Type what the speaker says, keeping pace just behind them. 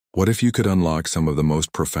What if you could unlock some of the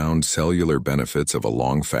most profound cellular benefits of a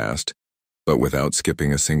long fast, but without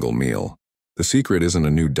skipping a single meal? The secret isn't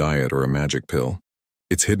a new diet or a magic pill.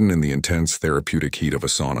 It's hidden in the intense therapeutic heat of a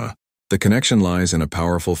sauna. The connection lies in a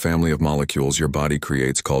powerful family of molecules your body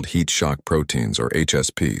creates called heat shock proteins, or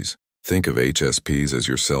HSPs. Think of HSPs as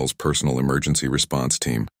your cell's personal emergency response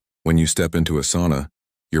team. When you step into a sauna,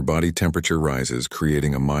 your body temperature rises,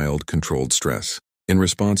 creating a mild, controlled stress. In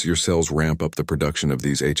response, your cells ramp up the production of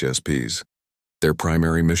these HSPs. Their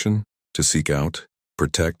primary mission? To seek out,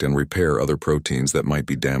 protect, and repair other proteins that might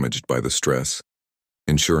be damaged by the stress,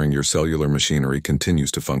 ensuring your cellular machinery continues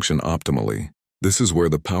to function optimally. This is where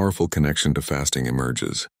the powerful connection to fasting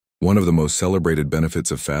emerges. One of the most celebrated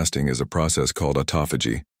benefits of fasting is a process called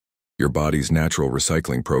autophagy, your body's natural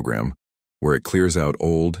recycling program, where it clears out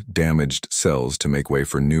old, damaged cells to make way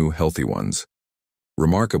for new, healthy ones.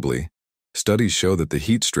 Remarkably, studies show that the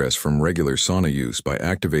heat stress from regular sauna use by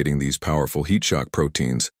activating these powerful heat shock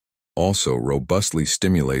proteins also robustly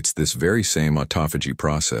stimulates this very same autophagy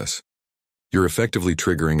process. You're effectively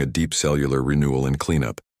triggering a deep cellular renewal and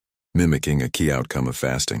cleanup, mimicking a key outcome of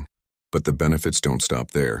fasting. But the benefits don't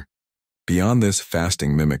stop there. Beyond this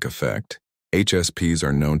fasting mimic effect, HSPs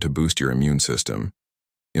are known to boost your immune system,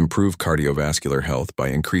 improve cardiovascular health by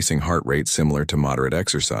increasing heart rate similar to moderate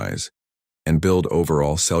exercise, and build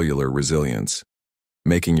overall cellular resilience,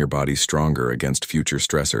 making your body stronger against future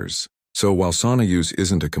stressors. So while sauna use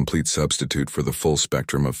isn't a complete substitute for the full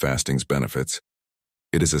spectrum of fasting's benefits,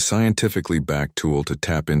 it is a scientifically backed tool to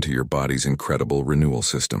tap into your body's incredible renewal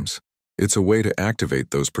systems. It's a way to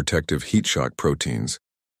activate those protective heat shock proteins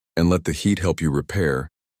and let the heat help you repair,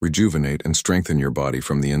 rejuvenate, and strengthen your body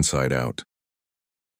from the inside out.